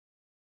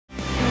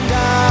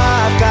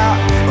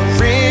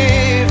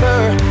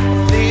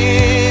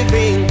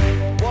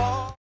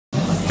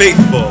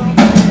Faithful.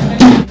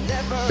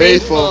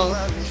 Faithful.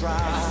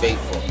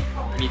 Faithful.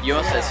 Mi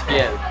Dios es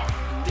fiel.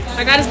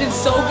 My God has been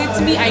so good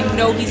to me. I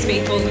know He's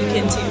faithful. You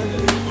can too.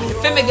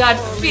 Defend my God,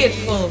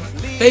 faithful.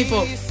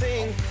 Faithful.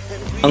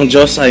 Ang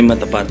Diyos ay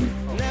matapat.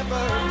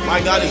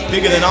 My God is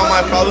bigger than all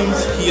my problems.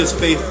 He is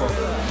faithful.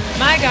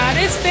 My God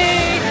is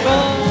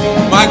faithful.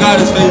 My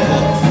God is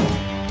faithful.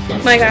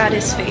 My God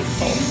is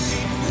faithful.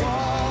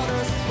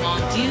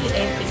 Mon Dieu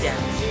est fidèle.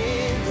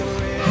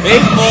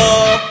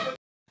 Faithful.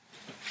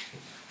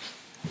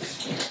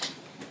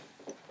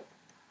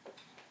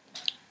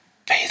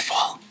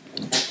 Faithful.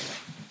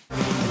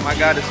 My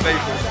God is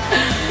faithful.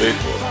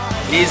 Faithful.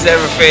 He's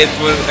ever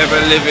faithful, ever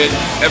living,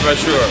 ever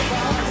sure.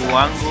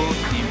 Wango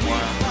y moi.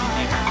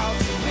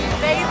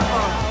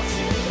 Faithful.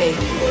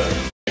 Faithful.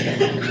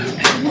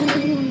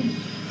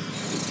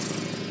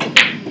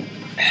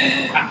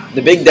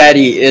 The Big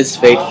Daddy is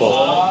faithful.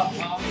 My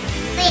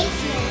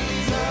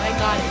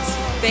God is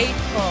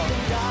faithful.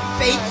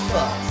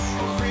 Faithful.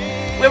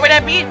 Where would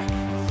I be?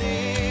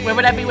 Where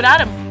would I be without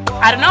him?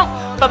 I don't know.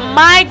 But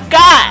my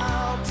God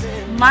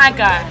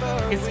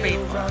is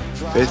faithful.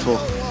 Faithful.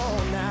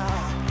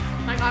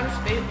 My God is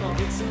faithful.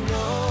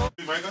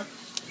 My God?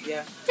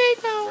 Yeah.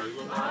 Faithful.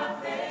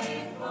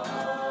 Very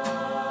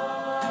good.